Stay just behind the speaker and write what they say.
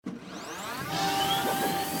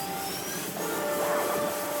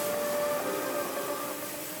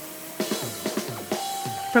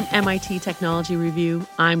From MIT Technology Review,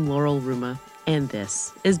 I'm Laurel Ruma, and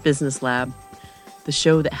this is Business Lab, the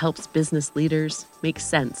show that helps business leaders make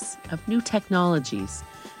sense of new technologies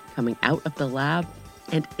coming out of the lab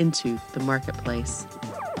and into the marketplace.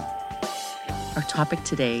 Our topic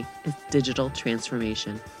today is digital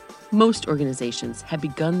transformation. Most organizations have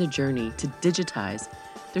begun the journey to digitize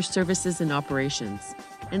their services and operations,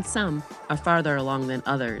 and some are farther along than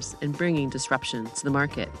others in bringing disruption to the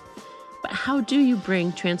market. But how do you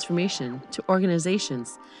bring transformation to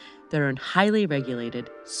organizations that are in highly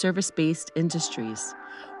regulated, service-based industries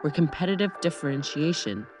where competitive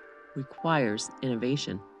differentiation requires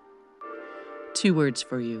innovation? 2 words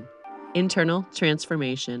for you: internal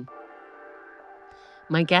transformation.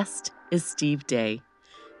 My guest is Steve Day,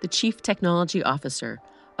 the Chief Technology Officer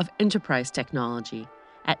of Enterprise Technology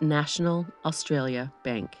at National Australia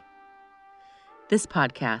Bank. This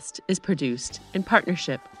podcast is produced in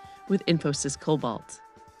partnership with Infosys Cobalt.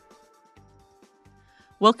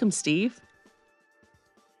 Welcome, Steve.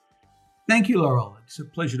 Thank you, Laurel. It's a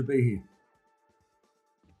pleasure to be here.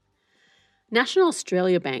 National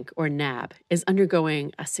Australia Bank, or NAB, is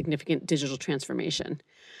undergoing a significant digital transformation.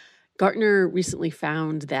 Gartner recently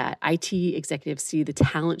found that IT executives see the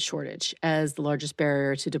talent shortage as the largest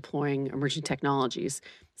barrier to deploying emerging technologies,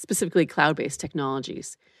 specifically cloud-based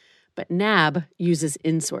technologies. But NAB uses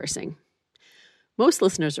insourcing. Most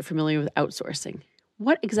listeners are familiar with outsourcing.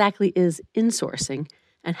 What exactly is insourcing,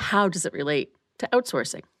 and how does it relate to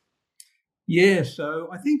outsourcing? Yeah, so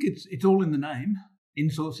I think it's all in the name.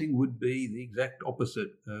 Insourcing would be the exact opposite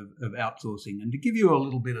of outsourcing. And to give you a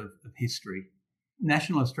little bit of history,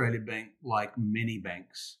 National Australia Bank, like many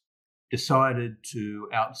banks, decided to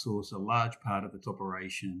outsource a large part of its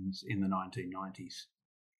operations in the 1990s.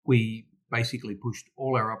 We basically pushed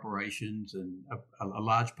all our operations and a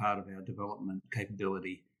large part of our development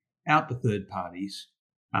capability out to third parties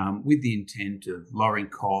with the intent of lowering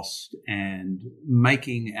cost and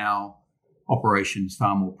making our operations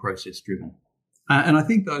far more process-driven. And I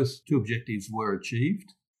think those 2 objectives were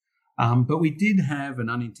achieved. But we did have an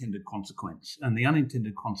unintended consequence. And the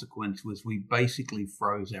unintended consequence was we basically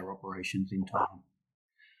froze our operations in time.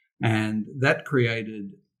 And that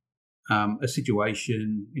created a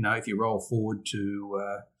situation, if you roll forward to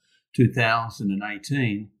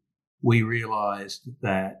 2018, we realized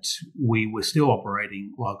that we were still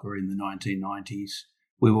operating like we were in the 1990s.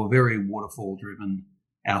 We were very waterfall driven.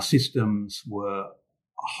 Our systems were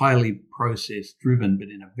highly process driven, but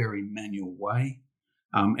in a very manual way.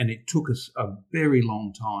 And it took us a very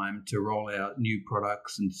long time to roll out new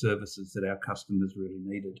products and services that our customers really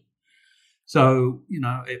needed. So,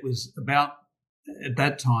 it was about at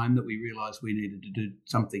that time that we realized we needed to do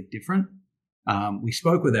something different. We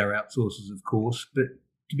spoke with our outsourcers, of course, but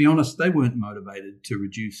to be honest, they weren't motivated to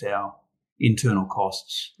reduce our internal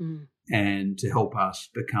costs and to help us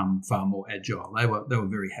become far more agile. They were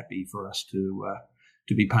very happy for us to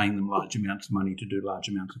be paying them large amounts of money to do large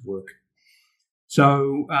amounts of work.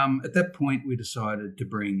 So at that point, we decided to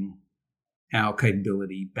bring our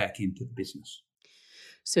capability back into the business.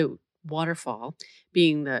 So waterfall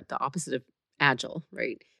being the opposite of agile,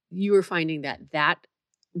 right? You were finding that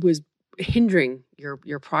was hindering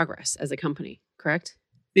your progress as a company, correct?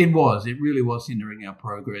 It was. It really was hindering our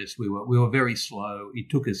progress. We were very slow.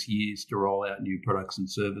 It took us years to roll out new products and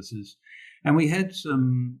services. And we had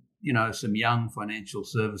some young financial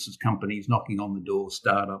services companies knocking on the door,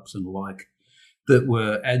 startups and the like, that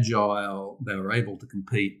were agile. They were able to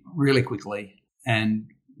compete really quickly. And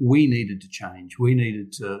we needed to change. We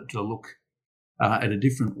needed to look at a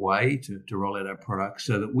different way to roll out our products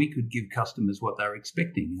so that we could give customers what they're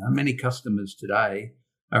expecting. Many customers today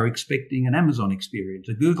are expecting an Amazon experience,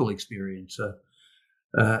 a Google experience,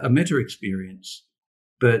 a Meta experience.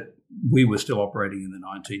 But we were still operating in the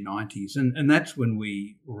 1990s. And that's when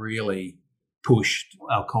we really pushed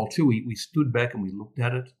our culture. We stood back and we looked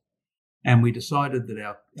at it. And we decided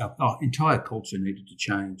that our entire culture needed to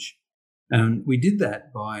change. And we did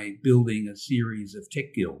that by building a series of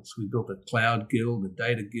tech guilds. We built a cloud guild, a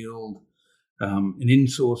data guild, an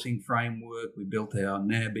insourcing framework. We built our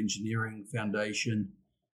NAB engineering foundation.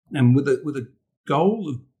 And with a goal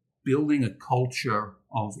of building a culture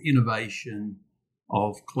of innovation,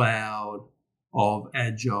 of cloud, of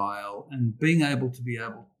agile, and being able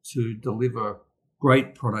to deliver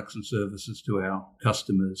great products and services to our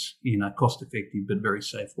customers in a cost-effective but very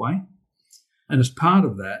safe way. And as part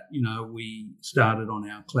of that, we started on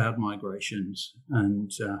our cloud migrations, and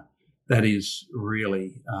that is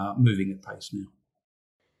really moving at pace now.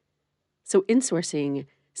 So insourcing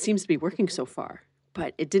seems to be working so far,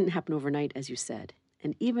 but it didn't happen overnight, as you said.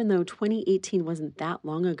 And even though 2018 wasn't that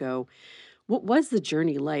long ago, What was the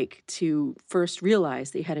journey like to first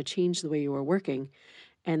realize that you had to change the way you were working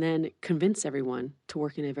and then convince everyone to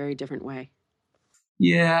work in a very different way?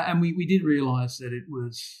 Yeah, and we did realize that it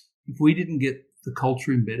was, if we didn't get the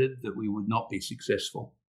culture embedded, that we would not be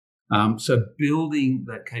successful. So building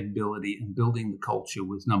that capability and building the culture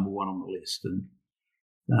was number one on the list. And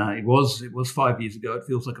it was 5 years ago. It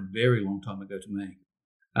feels like a very long time ago to me.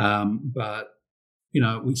 But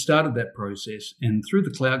we started that process, and through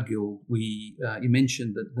the Cloud Guild, you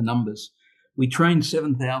mentioned that the numbers. We trained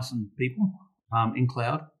 7,000 people in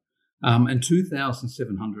cloud, and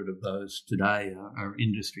 2,700 of those today are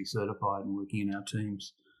industry certified and working in our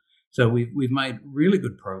teams. So we've made really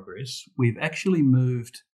good progress. We've actually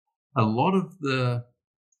moved a lot of the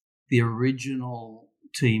original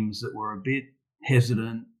teams that were a bit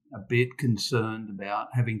hesitant, a bit concerned about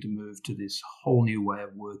having to move to this whole new way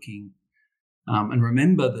of working. And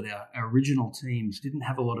remember that our original teams didn't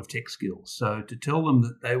have a lot of tech skills. So to tell them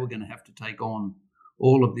that they were going to have to take on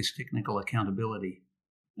all of this technical accountability,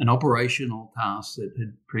 an operational task that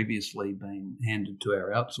had previously been handed to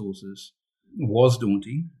our outsourcers, was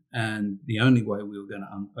daunting. And the only way we were going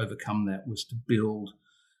to overcome that was to build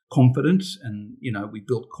confidence. And, we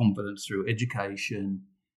built confidence through education,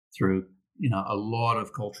 through, a lot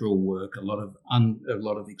of cultural work, a lot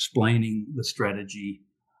of explaining the strategy,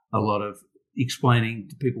 a lot of explaining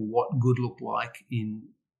to people what good looked like in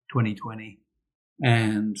 2020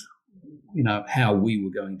 and, how we were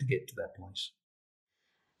going to get to that place.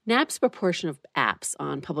 NAB's proportion of apps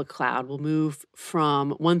on public cloud will move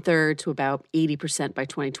from 1/3 to about 80% by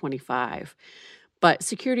 2025. But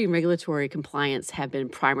security and regulatory compliance have been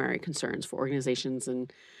primary concerns for organizations in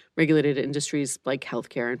regulated industries like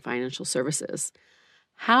healthcare and financial services.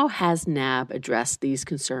 How has NAB addressed these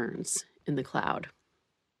concerns in the cloud?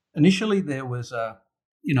 Initially, there was a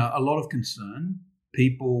lot of concern.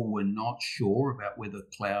 People were not sure about whether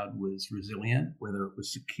cloud was resilient, whether it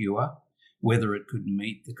was secure, whether it could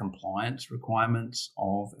meet the compliance requirements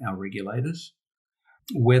of our regulators,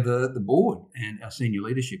 whether the board and our senior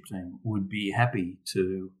leadership team would be happy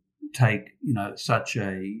to take, such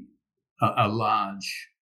a large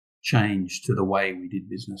change to the way we did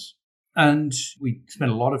business. And we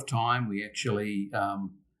spent a lot of time. We actually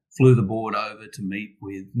flew the board over to meet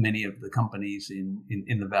with many of the companies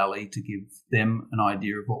in the Valley to give them an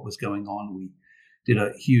idea of what was going on. We did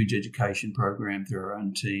a huge education program through our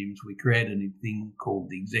own teams. We created a thing called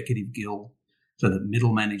the Executive Guild so that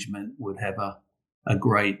middle management would have a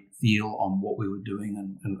great feel on what we were doing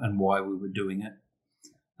and why we were doing it.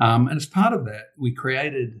 And as part of that, we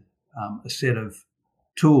created a set of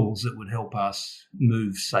tools that would help us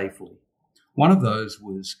move safely. One of those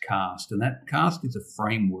was CAST, and that CAST is a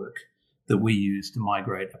framework that we use to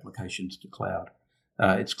migrate applications to cloud.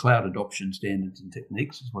 It's Cloud Adoption Standards and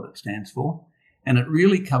Techniques is what it stands for. And it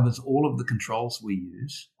really covers all of the controls we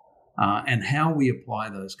use and how we apply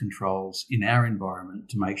those controls in our environment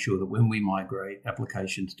to make sure that when we migrate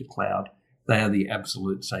applications to cloud, they are the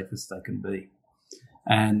absolute safest they can be.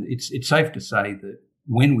 And it's safe to say that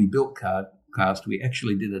when we built CAST, we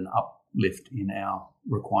actually did an uplift in our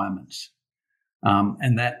requirements.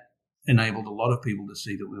 And that enabled a lot of people to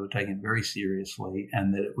see that we were taking it very seriously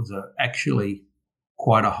and that it was actually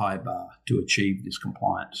quite a high bar to achieve this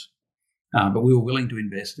compliance. But we were willing to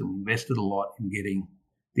invest, and we invested a lot in getting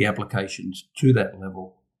the applications to that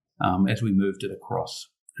level as we moved it across.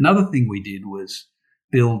 Another thing we did was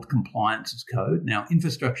build compliance as code. Now,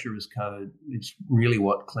 infrastructure as code is really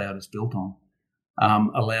what cloud is built on,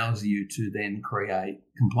 allows you to then create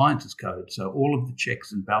compliance as code. So all of the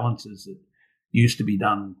checks and balances that used to be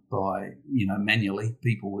done by, manually,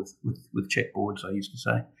 people with checkboards, I used to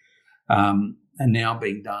say, are now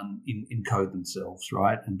being done in code themselves,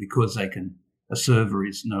 right? And because a server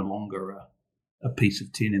is no longer a piece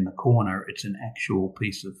of tin in the corner, it's an actual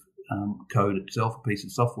piece of code itself, a piece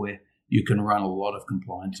of software. You can run a lot of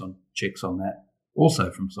compliance checks on that,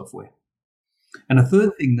 also from software. And a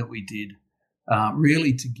third thing that we did,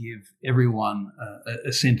 really to give everyone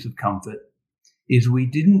a sense of comfort, is we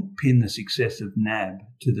didn't pin the success of NAB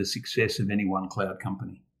to the success of any one cloud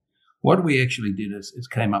company. What we actually did is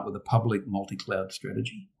came up with a public multi-cloud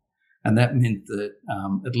strategy. And that meant that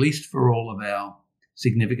at least for all of our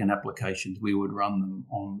significant applications, we would run them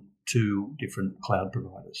on 2 different cloud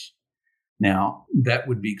providers. Now, that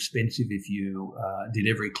would be expensive if you did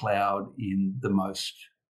every cloud in the most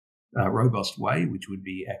robust way, which would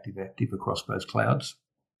be active across both clouds.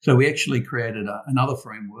 So we actually created another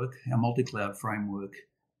framework, our multi-cloud framework,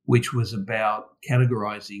 which was about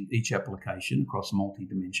categorizing each application across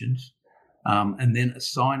multi-dimensions and then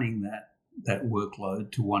assigning that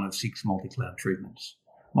workload to one of 6 multi-cloud treatments.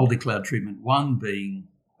 Multi-cloud treatment one being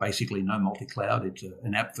basically no multi-cloud. It's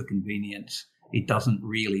an app for convenience. It doesn't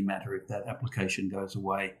really matter if that application goes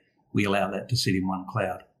away. We allow that to sit in one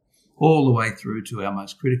cloud, all the way through to our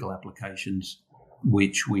most critical applications,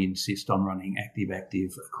 which we insist on running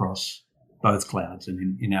active-active across both clouds.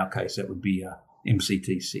 And in our case, that would be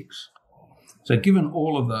MCT6. So given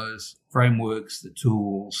all of those frameworks, the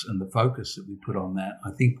tools, and the focus that we put on that,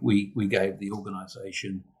 I think we gave the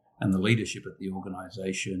organisation and the leadership at the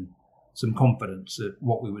organisation some confidence that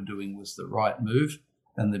what we were doing was the right move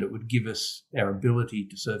and that it would give us our ability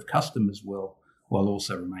to serve customers well while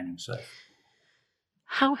also remaining safe.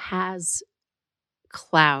 How has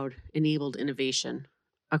cloud-enabled innovation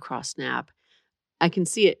across NAB? I can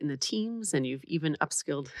see it in the teams, and you've even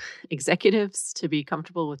upskilled executives to be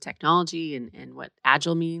comfortable with technology and what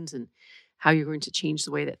Agile means and how you're going to change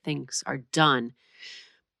the way that things are done.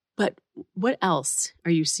 But what else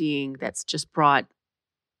are you seeing that's just brought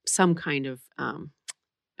some kind of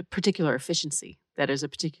a particular efficiency that is a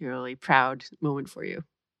particularly proud moment for you?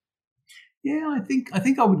 Yeah, I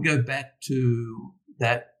think I would go back to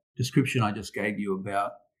that description I just gave you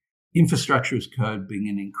about infrastructure as code being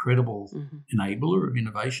an incredible enabler of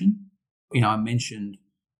innovation. I mentioned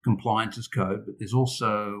compliance as code, but there's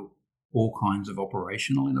also all kinds of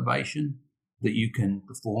operational innovation that you can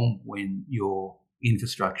perform when your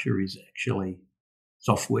infrastructure is actually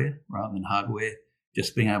software rather than hardware.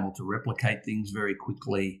 Just being able to replicate things very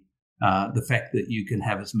quickly. The fact that you can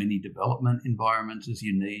have as many development environments as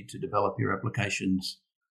you need to develop your applications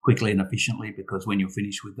quickly and efficiently, because when you're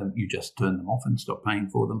finished with them, you just turn them off and stop paying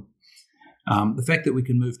for them. The fact that we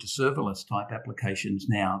can move to serverless type applications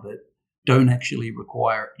now that don't actually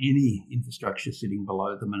require any infrastructure sitting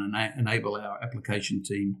below them and enable our application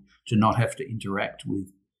team to not have to interact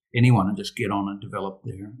with anyone and just get on and develop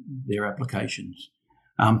their applications.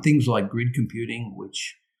 Things like grid computing,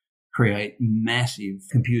 which create massive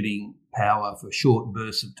computing power for short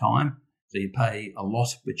bursts of time. So you pay a lot,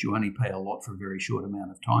 but you only pay a lot for a very short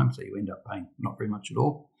amount of time. So you end up paying not very much at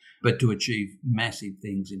all. But to achieve massive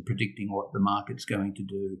things in predicting what the market's going to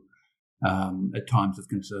do at times of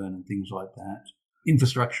concern and things like that.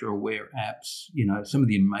 Infrastructure-aware apps, some of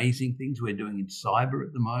the amazing things we're doing in cyber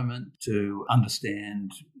at the moment to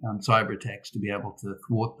understand cyber attacks, to be able to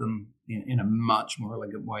thwart them in a much more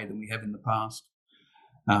elegant way than we have in the past.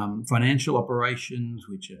 Financial operations,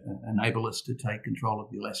 which enable us to take control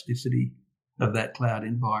of the elasticity of that cloud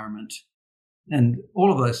environment. And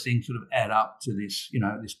all of those things sort of add up to this,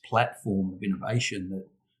 this platform of innovation that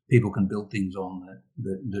people can build things on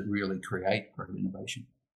that really create great innovation.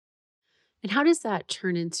 And how does that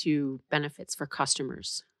turn into benefits for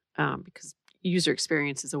customers? Because user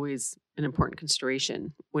experience is always an important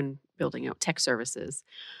consideration when building out tech services.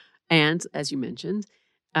 And as you mentioned,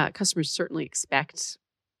 customers certainly expect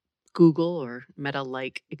Google or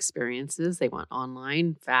Meta-like experiences. They want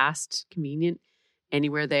online, fast, convenient,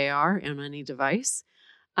 anywhere they are on any device.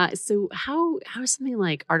 So how is something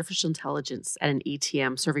like artificial intelligence at an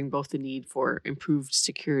ATM serving both the need for improved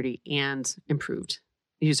security and improved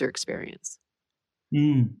user experience?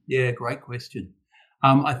 Yeah, great question.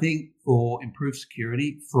 I think for improved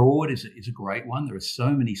security, fraud is a great one. There are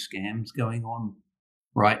so many scams going on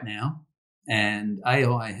right now, and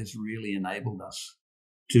AI has really enabled us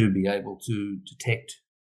to be able to detect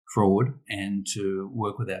fraud and to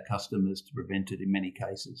work with our customers to prevent it in many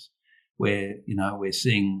cases where, we're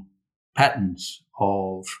seeing patterns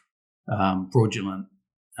of fraudulent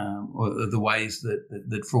or the ways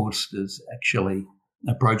that fraudsters actually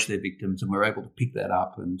approach their victims, and we're able to pick that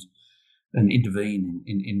up and intervene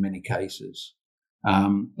in many cases.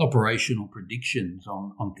 Operational predictions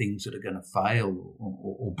on things that are going to fail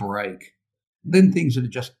or break. Then things that are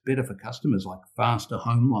just better for customers, like faster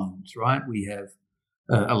home loans, right? We have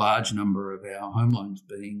a large number of our home loans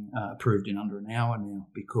being approved in under an hour now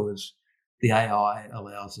because the AI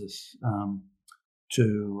allows us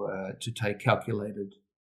to take calculated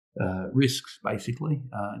risks, basically,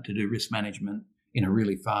 to do risk management in a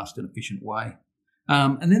really fast and efficient way.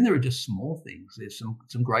 And then there are just small things. There's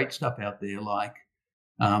some great stuff out there, like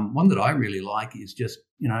one that I really like is just,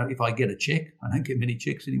 if I get a check, I don't get many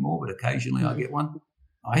checks anymore, but occasionally I get one.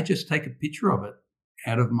 I just take a picture of it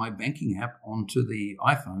out of my banking app onto the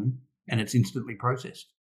iPhone and it's instantly processed.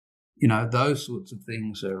 Those sorts of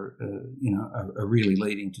things are really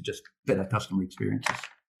leading to just better customer experiences.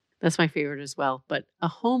 That's my favorite as well. But a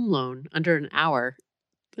home loan under an hour,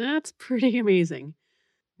 that's pretty amazing.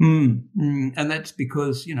 And that's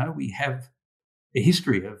because, we have a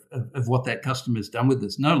history of what that customer's done with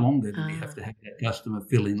us. No longer do we have to have that customer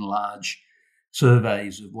fill in large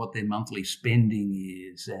surveys of what their monthly spending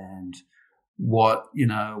is and what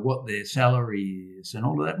their salary is and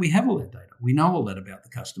all of that. We have all that data. We know all that about the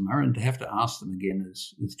customer, and to have to ask them again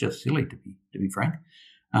is just silly, to be frank.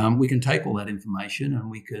 We can take all that information and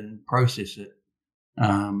we can process it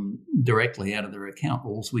directly out of their account.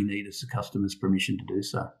 All we need is the customer's permission to do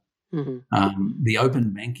so. Mm-hmm. The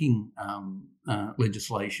open banking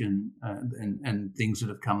legislation and things that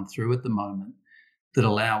have come through at the moment that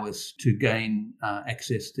allow us to gain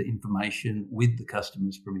access to information with the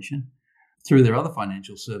customer's permission through their other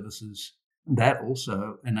financial services, that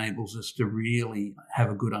also enables us to really have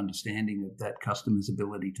a good understanding of that customer's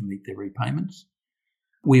ability to meet their repayments.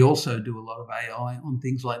 We also do a lot of AI on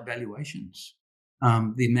things like valuations.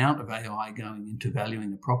 The amount of AI going into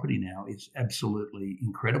valuing a property now is absolutely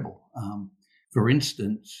incredible. For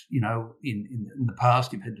instance, in the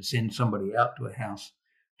past, you've had to send somebody out to a house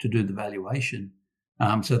to do the valuation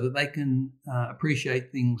so that they can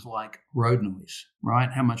appreciate things like road noise,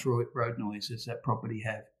 right? How much road noise does that property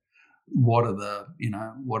have? What are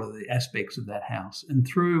the aspects of that house? And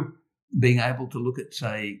through being able to look at,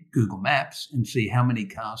 say, Google Maps and see how many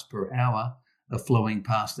cars per hour are flowing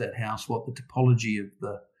past that house, what the topology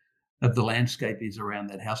of the landscape is around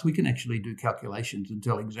that house, we can actually do calculations and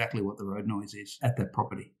tell exactly what the road noise is at that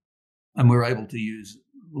property. And we're able to use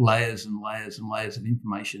layers and layers and layers of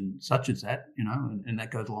information such as that, and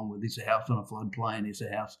that goes along with, is the house on a floodplain? Is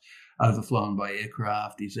the house overflown by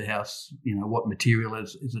aircraft? Is the house, what material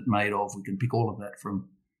is it made of? We can pick all of that from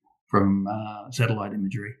satellite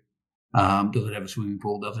imagery. Does it have a swimming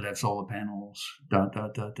pool? Does it have solar panels?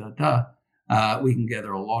 We can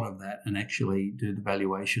gather a lot of that and actually do the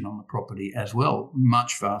valuation on the property as well,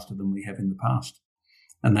 much faster than we have in the past.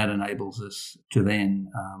 And that enables us to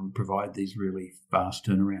then provide these really fast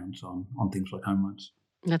turnarounds on things like home loans.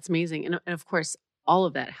 That's amazing. And of course, all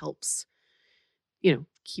of that helps,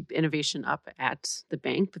 keep innovation up at the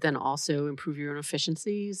bank, but then also improve your own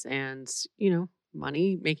efficiencies and,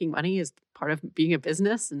 making money is part of being a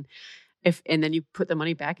business. And then you put the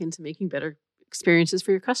money back into making better experiences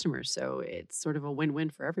for your customers. So it's sort of a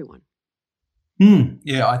win-win for everyone.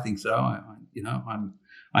 Yeah, I think so.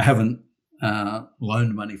 I haven't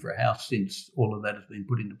loaned money for a house since all of that has been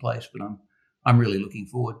put into place, but I'm really looking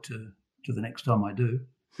forward to the next time I do,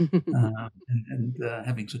 and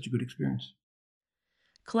having such a good experience.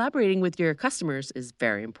 Collaborating with your customers is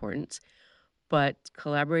very important, but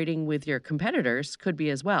collaborating with your competitors could be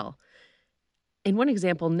as well. In one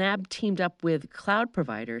example, NAB teamed up with cloud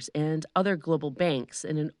providers and other global banks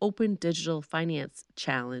in an open digital finance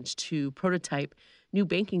challenge to prototype new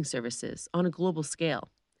banking services on a global scale.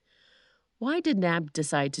 Why did NAB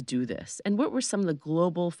decide to do this? And what were some of the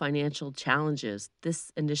global financial challenges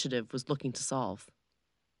this initiative was looking to solve?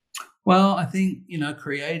 Well, I think,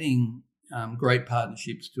 creating great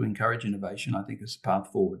partnerships to encourage innovation, I think, is the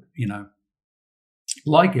path forward.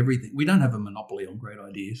 Like everything, we don't have a monopoly on great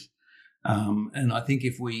ideas. And I think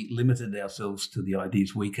if we limited ourselves to the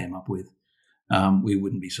ideas we came up with, we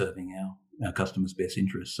wouldn't be serving our customers' best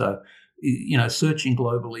interests. So, searching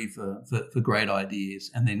globally for great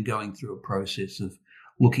ideas and then going through a process of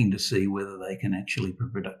looking to see whether they can actually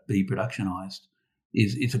be productionized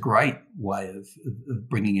is a great way of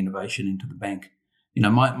bringing innovation into the bank.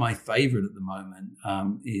 My favorite at the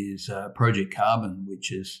moment is Project Carbon,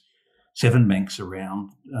 which is 7 banks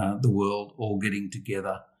around the world all getting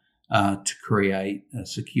together to create a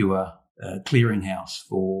secure clearinghouse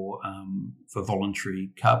for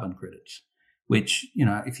voluntary carbon credits. Which,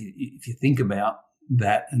 if you think about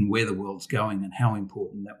that and where the world's going and how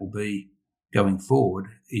important that will be going forward,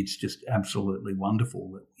 it's just absolutely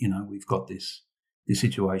wonderful that we've got this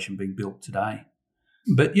situation being built today.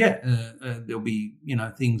 But there'll be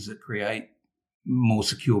things that create more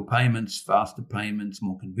secure payments, faster payments,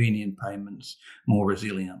 more convenient payments, more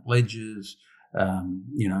resilient ledgers.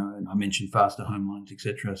 And I mentioned faster home loans,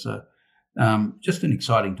 etc. So just an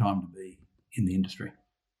exciting time to be in the industry.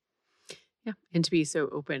 Yeah, and to be so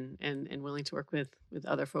open and willing to work with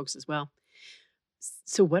other folks as well.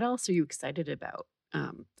 So what else are you excited about?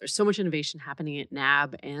 There's so much innovation happening at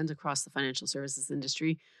NAB and across the financial services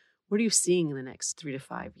industry. What are you seeing in the next 3 to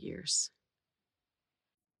 5 years?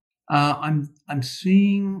 I'm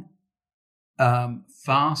seeing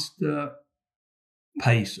faster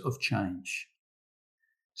pace of change.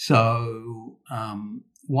 So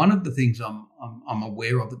one of the things I'm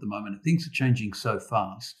aware of at the moment, things are changing so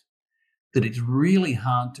fast that it's really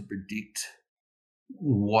hard to predict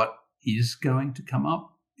what is going to come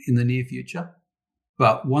up in the near future.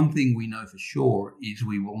 But one thing we know for sure is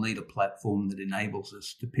we will need a platform that enables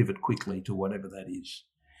us to pivot quickly to whatever that is.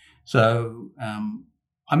 So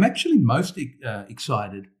I'm actually most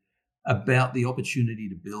excited about the opportunity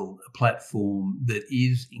to build a platform that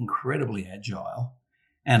is incredibly agile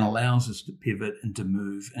and allows us to pivot and to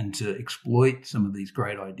move and to exploit some of these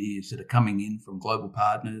great ideas that are coming in from global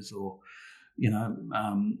partners or,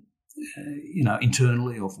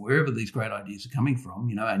 internally or wherever these great ideas are coming from.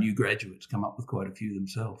 Our new graduates come up with quite a few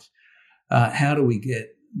themselves. How do we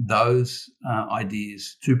get those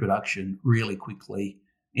ideas to production really quickly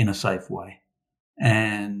in a safe way?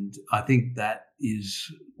 And I think that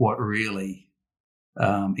is what really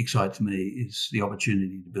excites me, is the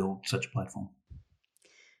opportunity to build such a platform.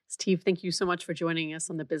 Steve, thank you so much for joining us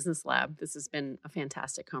on the Business Lab. This has been a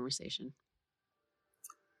fantastic conversation.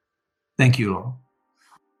 Thank you, Laurel.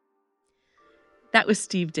 That was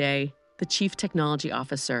Steve Day, the Chief Technology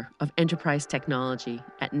Officer of Enterprise Technology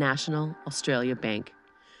at National Australia Bank,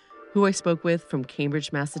 who I spoke with from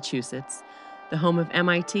Cambridge, Massachusetts, the home of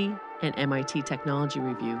MIT and MIT Technology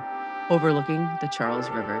Review, overlooking the Charles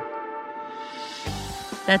River.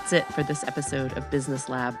 That's it for this episode of Business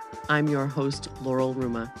Lab. I'm your host, Laurel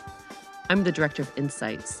Ruma. I'm the Director of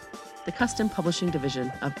Insights, the custom publishing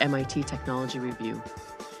division of MIT Technology Review.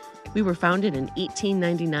 We were founded in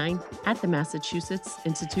 1899 at the Massachusetts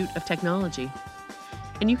Institute of Technology.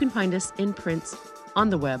 And you can find us in print, on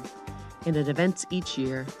the web, and at events each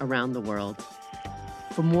year around the world.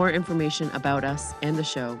 For more information about us and the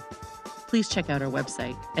show, please check out our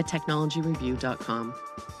website at technologyreview.com.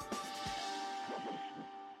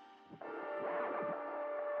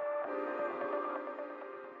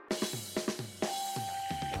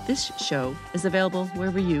 This show is available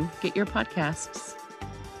wherever you get your podcasts.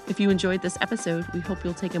 If you enjoyed this episode, we hope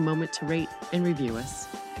you'll take a moment to rate and review us.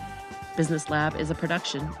 Business Lab is a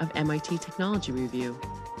production of MIT Technology Review.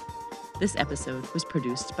 This episode was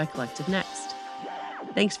produced by Collective Next.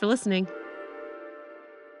 Thanks for listening.